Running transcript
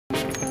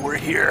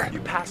here. You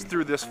pass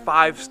through this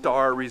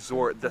 5-star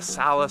resort, the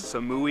Koh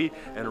Samui,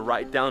 and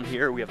right down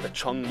here we have the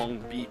Choeng Mon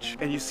beach.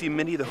 And you see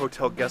many of the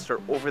hotel guests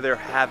are over there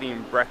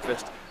having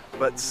breakfast,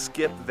 but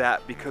skip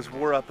that because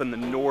we're up in the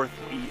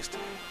northeast,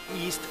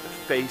 east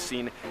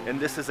facing, and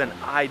this is an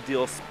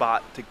ideal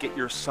spot to get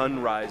your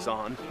sunrise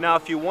on. Now,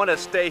 if you want to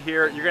stay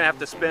here, you're gonna have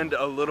to spend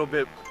a little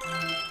bit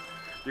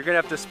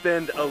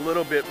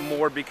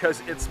more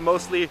because it's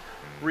mostly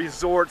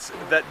resorts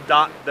that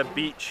dot the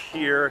beach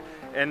here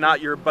and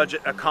not your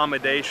budget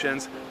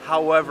accommodations.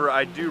 However,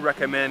 I do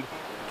recommend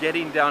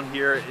getting down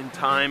here in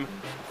time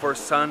for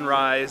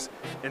sunrise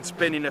and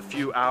spending a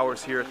few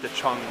hours here at the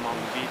Choeng Mon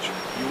beach.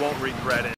 You won't regret it.